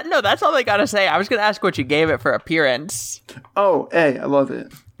cool. That's all I gotta say. I was gonna ask what you gave it for appearance. Oh, A, I love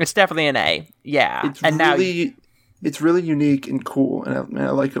it. It's definitely an A, yeah. It's really unique and cool, and I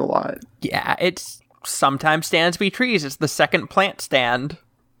like it a lot. Yeah, it's sometimes stands be trees. It's the second plant stand.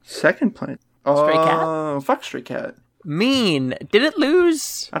 Second plant? Stray Cat? Fuck Stray Cat. Mean. Did it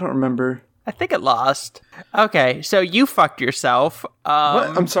lose? I don't remember. I think it lost. Okay, so you fucked yourself.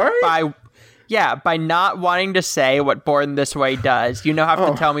 What? I'm sorry? By not wanting to say what Born This Way does. You now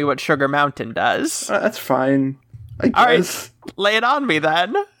have to tell me what Sugar Mountain does. That's fine. I guess. All right, lay it on me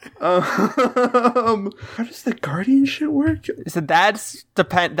then. How does the guardian shit work? So that's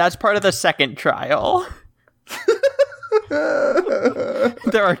part of the second trial.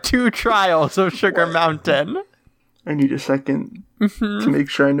 There are 2 trials of Sugar Mountain. I need a second to make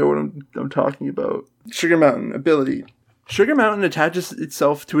sure I know what I'm talking about. Sugar Mountain ability. Sugar Mountain attaches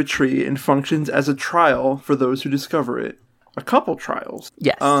itself to a tree and functions as a trial for those who discover it. A couple trials.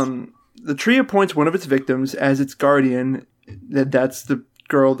 Yes. The tree appoints one of its victims as its guardian. That's the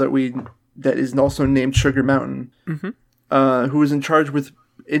girl that is also named Sugar Mountain, who is in charge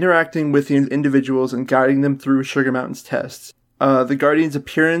interacting with the individuals and guiding them through Sugar Mountain's tests. The Guardian's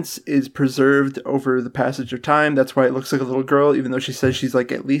appearance is preserved over the passage of time. That's why it looks like a little girl, even though she says she's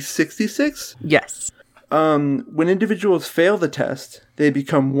like at least 66. Yes. When individuals fail the test, they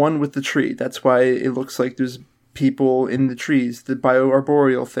become one with the tree. That's why it looks like there's people in the trees, the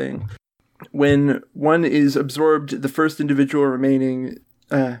bioarboreal thing. When one is absorbed, the first individual remaining...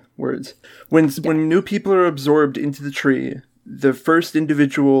 When new people are absorbed into the tree, the first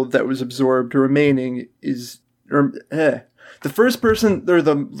individual that was absorbed remaining is... the first person... or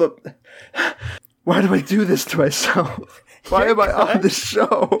the why do I do this to myself? Why am I on this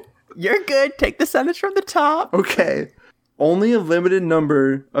show? You're good. Take the sentence from the top. Okay. Only a limited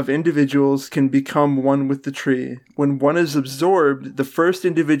number of individuals can become one with the tree. When one is absorbed, the first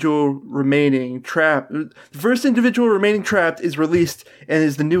individual remaining trapped is released and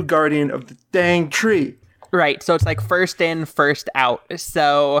is the new guardian of the dang tree. Right, so it's like first in, first out.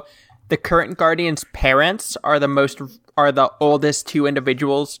 So the current guardian's parents are the oldest two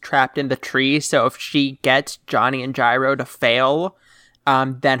individuals trapped in the tree. So if she gets Johnny and Gyro to fail,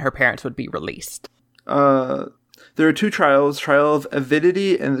 then her parents would be released. There are two trials, Trial of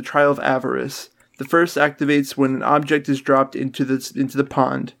Avidity and the Trial of Avarice. The first activates when an object is dropped into the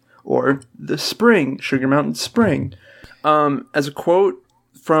pond, or the spring, Sugar Mountain Spring. As a quote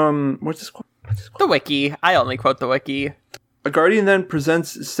from... What's this quote? The wiki. I only quote the wiki. A guardian then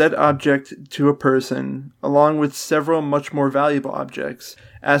presents said object to a person, along with several much more valuable objects,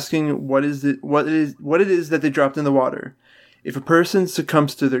 asking what it is that they dropped in the water. If a person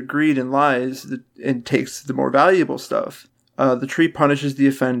succumbs to their greed and lies and takes the more valuable stuff, the tree punishes the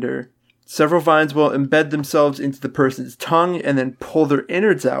offender. Several vines will embed themselves into the person's tongue and then pull their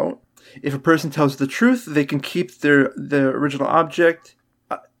innards out. If a person tells the truth, they can keep the original object,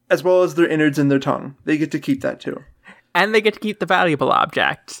 as well as their innards and their tongue. They get to keep that too. And they get to keep the valuable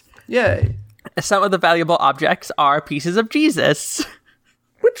objects. Yay. Some of the valuable objects are pieces of Jesus.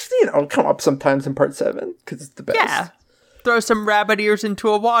 Which, come up sometimes in part 7, because it's the best. Yeah. Throw some rabbit ears into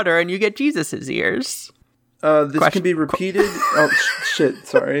a water and you get Jesus's ears. This can be repeated. Oh, shit,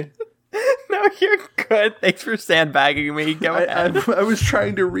 sorry. No, you're good. Thanks for sandbagging me. Go ahead. I was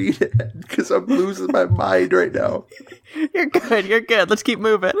trying to read it because I'm losing my mind right now. You're good. Let's keep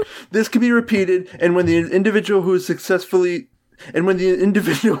moving. This can be repeated, and when the individual who successfully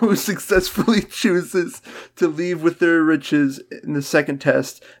chooses to leave with their riches in the second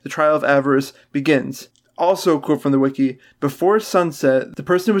test, the Trial of Avarice begins. Also, quote from the wiki, before sunset, the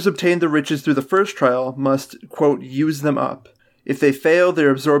person who has obtained the riches through the first trial must, quote, use them up. If they fail, they're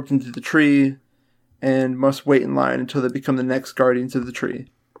absorbed into the tree and must wait in line until they become the next guardians of the tree.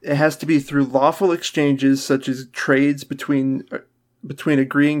 It has to be through lawful exchanges such as trades between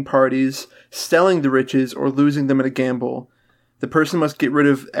agreeing parties, selling the riches, or losing them in a gamble. The person must get rid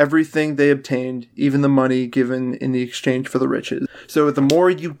of everything they obtained, even the money given in the exchange for the riches. So the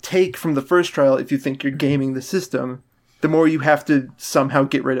more you take from the first trial, if you think you're gaming the system, the more you have to somehow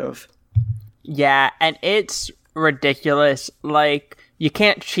get rid of. Yeah, and it's ridiculous. Like, you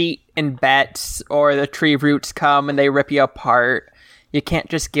can't cheat in bets, or the tree roots come and they rip you apart. You can't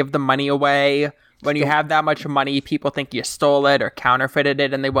just give the money away. When you have that much money, people think you stole it or counterfeited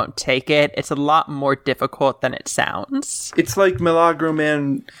it and they won't take it. It's a lot more difficult than it sounds. It's like Milagro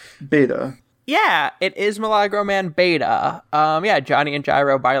Man Beta. Yeah, it is Milagro Man Beta. Yeah, Johnny and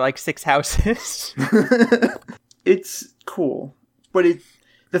Gyro buy like 6 houses. It's cool. But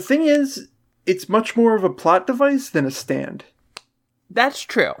the thing is, it's much more of a plot device than a stand. That's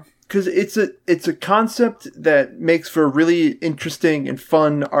true. Because it's a concept that makes for a really interesting and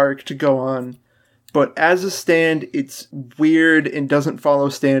fun arc to go on. But as a stand, it's weird and doesn't follow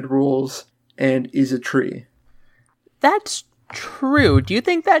stand rules and is a tree. That's true. Do you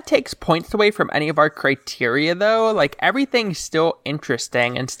think that takes points away from any of our criteria, though? Like, everything's still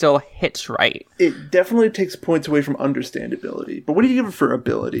interesting and still hits right. It definitely takes points away from understandability. But what do you give it for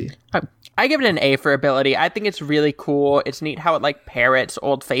ability? I give it an A for ability. I think it's really cool. It's neat how it, like, parrots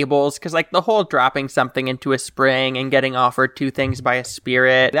old fables. Because, like, the whole dropping something into a spring and getting offered 2 things by a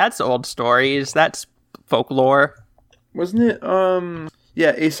spirit, that's old stories. That's folklore. Wasn't it,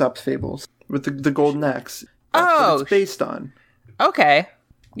 yeah, Aesop's Fables with the golden axe. That's what it's based on. Okay.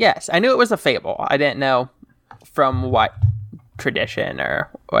 Yes, I knew it was a fable. I didn't know from what tradition or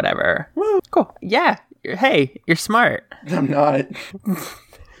whatever. Woo. Cool. Yeah. Hey, you're smart. I'm not.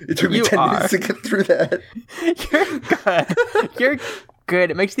 It took me 10 minutes to get through that. You're good. You're good.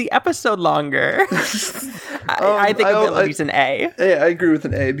 It makes the episode longer. I think ability's an A. Yeah, I agree with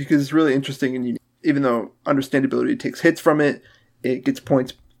an A because it's really interesting and unique. Even though understandability takes hits from it, it gets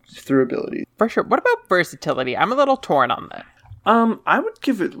points through ability. For sure. What about versatility? I'm a little torn on that. I would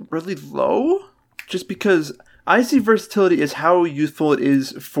give it really low, just because I see versatility as how useful it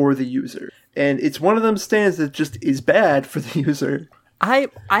is for the user. And it's one of them stands that just is bad for the user. I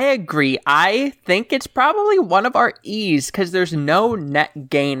agree. I think it's probably one of our E's because there's no net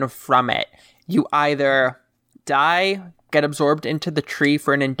gain from it. You either die, get absorbed into the tree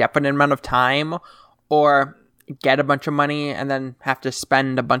for an indefinite amount of time, or get a bunch of money and then have to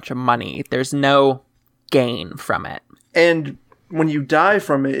spend a bunch of money. There's no gain from it. And when you die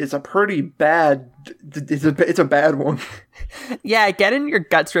from it, it's a pretty bad... It's a bad one. Yeah, getting your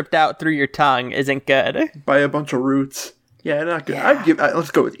guts ripped out through your tongue isn't good. By a bunch of roots. Yeah, not good. Yeah.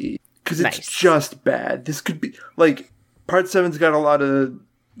 Let's go with E. Because it's Nice. just bad. This could be... Like, Part 7's got a lot of,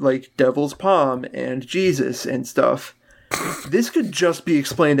 like, Devil's Palm and Jesus and stuff. This could just be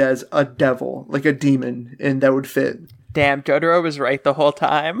explained as a devil, like a demon, and that would fit. Damn, Jotaro was right the whole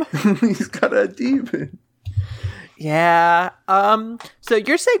time. He's got a demon. Yeah. So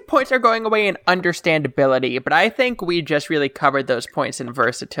you're saying points are going away in understandability, but I think we just really covered those points in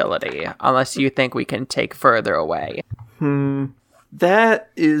versatility, unless you think we can take further away.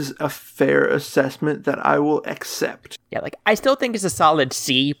 That is a fair assessment that I will accept. Yeah, like, I still think it's a solid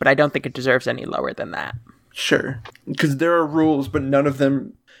C, but I don't think it deserves any lower than that. Sure. Because there are rules, but none of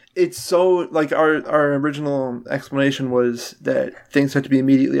them... It's so... Like, our original explanation was that things have to be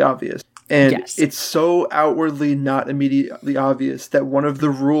immediately obvious. And Yes. it's so outwardly not immediately obvious that one of the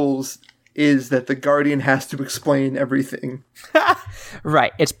rules is that the Guardian has to explain everything.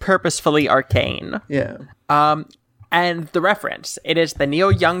 Right, it's purposefully arcane. Yeah. And the reference, it is the Neil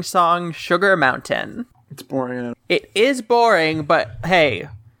Young song Sugar Mountain. It's boring. It is boring, but hey,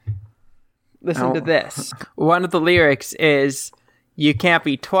 listen to Ow. this. One of the lyrics is, "You can't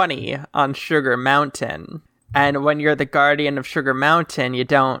be 20 on Sugar Mountain. And when you're the guardian of Sugar Mountain, you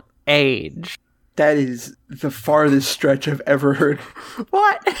don't age." That is the farthest stretch I've ever heard.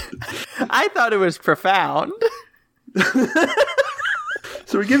 What? I thought it was profound.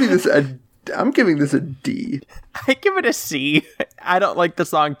 So we're giving this a... I'm giving this a D. I give it a C. I don't like the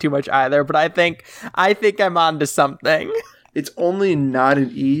song too much either, but I think I'm onto something. It's only not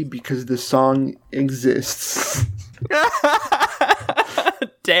an E because the song exists.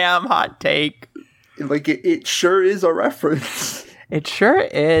 Damn hot take. Like, it sure is a reference. It sure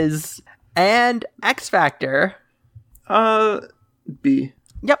is. And X Factor. B.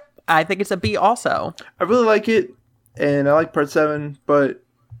 Yep, I think it's a B also. I really like it, and I like Part 7, but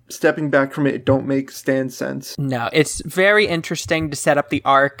stepping back from it don't make stand sense. No, it's very interesting to set up the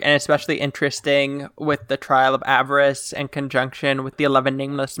arc, and especially interesting with the Trial of Avarice in conjunction with the 11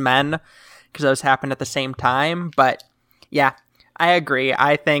 Nameless Men, because those happened at the same time. But yeah, I agree.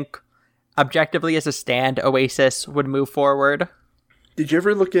 I think objectively as a stand, Oasis would move forward. Did you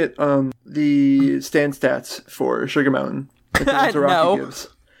ever look at the stand stats for Sugar Mountain? Like the ones Araki No. gives?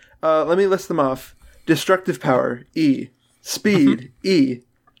 Let me list them off. Destructive power, E. Speed, E.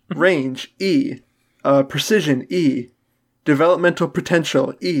 Range, E. Precision, E. Developmental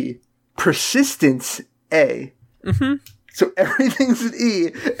potential, E. Persistence, A. So everything's an E,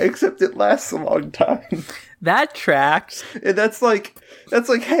 except it lasts a long time. That tracks. And that's like,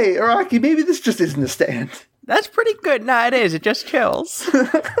 hey, Araki, maybe this just isn't a stand. That's pretty good. Nah, it is. It just chills.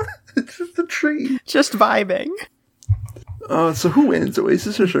 It's just a tree. Just vibing. So who wins,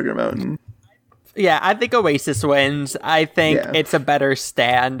 Oasis or Sugar Mountain? Yeah, I think Oasis wins. I think Yeah. it's a better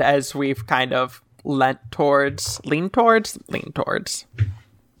stand as we've kind of lean towards.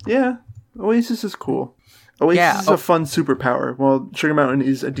 Yeah, Oasis is cool. Oasis Yeah, is a fun superpower, while Sugar Mountain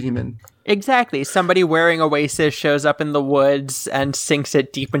is a demon. Exactly. Somebody wearing Oasis shows up in the woods and sinks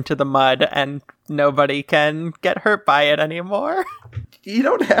it deep into the mud, and nobody can get hurt by it anymore. You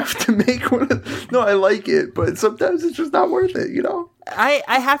don't have to make one of... No, I like it, but sometimes it's just not worth it, you know? I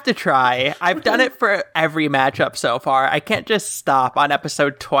have to try. I've done it for every matchup so far. I can't just stop on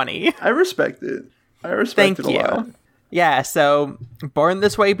episode 20. I respect it. Thank it a you. lot. Yeah, so Born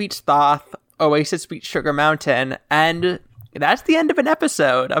This Way beats Thoth, Oasis beats Sugar Mountain, and that's the end of an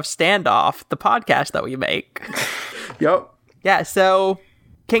episode of Standoff, the podcast that we make. Yep. Yeah, so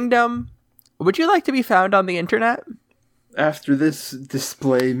Kingdom, would you like to be found on the internet? After this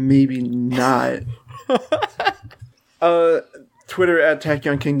display, maybe not. Twitter at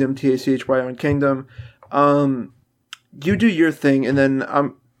Tachyon Kingdom, TACHY on Kingdom. You do your thing, and then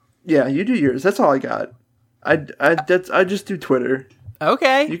yeah, you do yours. That's all I got. I just do Twitter.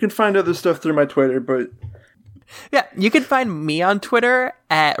 Okay. You can find other stuff through my Twitter, but Yeah, you can find me on Twitter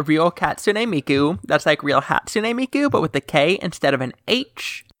at Real Katsune Miku. That's like Real Hatsune Miku, but with a K instead of an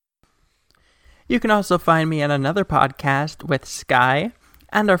H. You can also find me on another podcast with Sky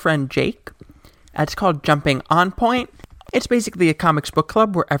and our friend Jake. It's called Jumping On Point. It's basically a comics book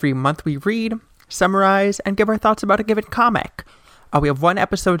club where every month we read, summarize, and give our thoughts about a given comic. We have one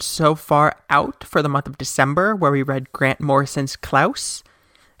episode so far out for the month of December where we read Grant Morrison's Klaus,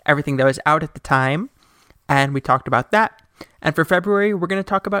 everything that was out at the time, and we talked about that. And for February, we're going to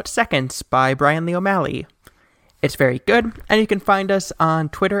talk about Seconds by Brian Lee O'Malley. It's very good, and you can find us on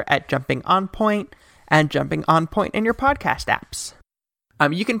Twitter at Jumping On Point and Jumping On Point in your podcast apps.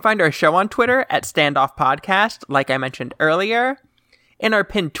 You can find our show on Twitter at Standoff Podcast, like I mentioned earlier. In our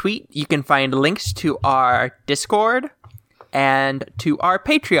pinned tweet, you can find links to our Discord and to our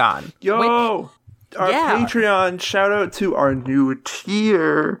Patreon. Our Patreon, shout out to our new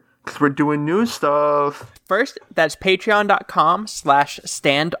tier, because we're doing new stuff. First, that's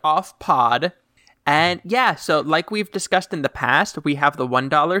patreon.com/standoffpod. And yeah, so like we've discussed in the past, we have the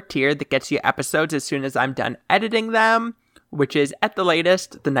 $1 tier that gets you episodes as soon as I'm done editing them, which is at the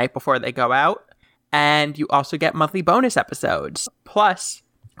latest the night before they go out. And you also get monthly bonus episodes. Plus,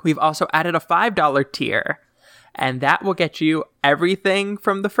 we've also added a $5 tier. And that will get you everything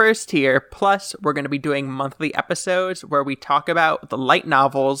from the first tier. Plus, we're going to be doing monthly episodes where we talk about the light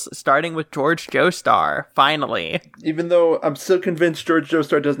novels, starting with George Joestar, finally. Even though I'm still convinced George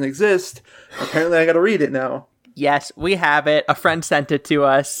Joestar doesn't exist, apparently I gotta read it now. Yes, we have it. A friend sent it to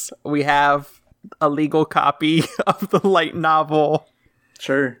us. We have a legal copy of the light novel.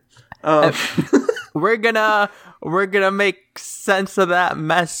 Sure. We're gonna make sense of that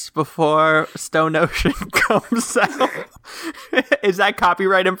mess before Stone Ocean comes out. Is that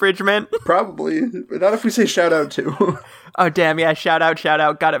copyright infringement? Probably. But not if we say shout out to. Oh damn, yeah, shout out,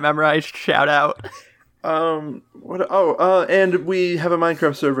 got it memorized, shout out. And we have a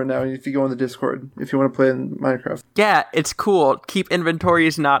Minecraft server now if you go on the Discord, if you want to play in Minecraft. Yeah, it's cool. Keep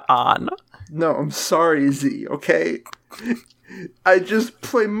inventories not on. No, I'm sorry, Z, okay? I just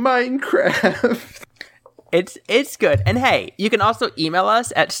play Minecraft. It's good. And hey, you can also email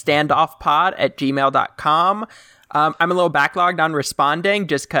us at standoffpod@gmail.com. I'm a little backlogged on responding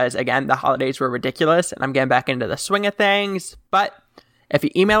just because, again, the holidays were ridiculous and I'm getting back into the swing of things. But if you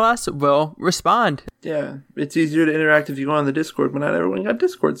email us, we'll respond. Yeah, it's easier to interact if you go on the Discord, but not everyone got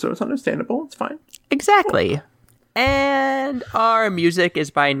Discord, so it's understandable. It's fine. Exactly. And our music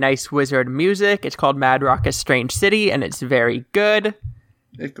is by Nice Wizard Music. It's called Mad Rock's Strange City, and it's very good.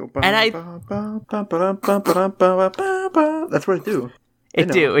 That's what it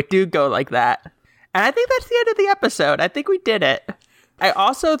do. It do go like that. And I think that's the end of the episode. I think we did it. I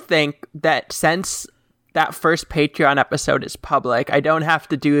also think that since that first Patreon episode is public, I don't have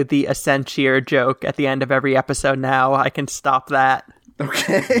to do the Ascensier joke at the end of every episode now. I can stop that.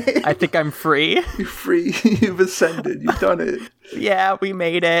 Okay. I think I'm free. You're free. You've ascended. You've done it. Yeah, we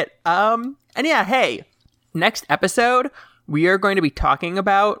made it. And yeah, hey, next episode, we are going to be talking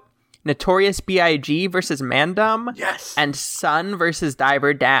about Notorious B.I.G. versus Mandem. Yes. And Sun versus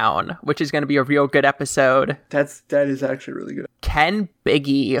Diver Down, which is going to be a real good episode. That is actually really good. Can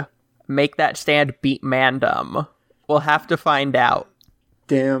Biggie make that stand beat Mandem? We'll have to find out.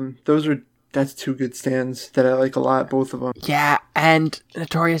 Damn, that's two good stands that I like a lot, both of them. Yeah, and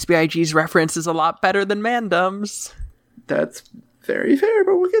Notorious B.I.G.'s reference is a lot better than Mandem's. That's very fair,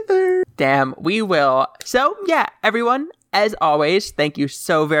 but we'll get there. Damn, we will. So, yeah, everyone, as always, thank you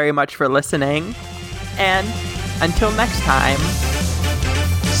so very much for listening. And until next time,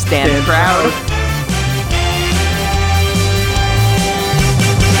 stand proud.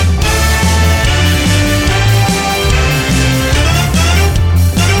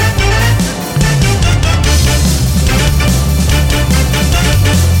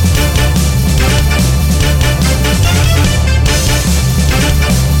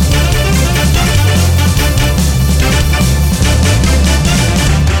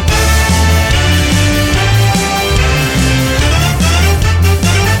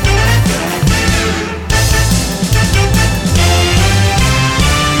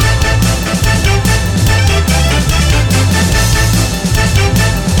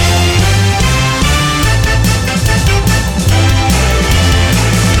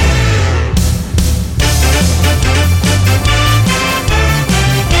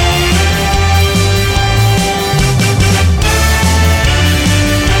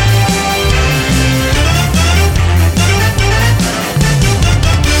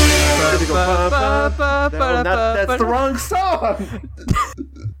 That's the wrong song.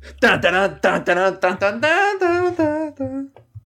 Dun, dun, dun, dun, dun, dun, dun, dun, dun, dun.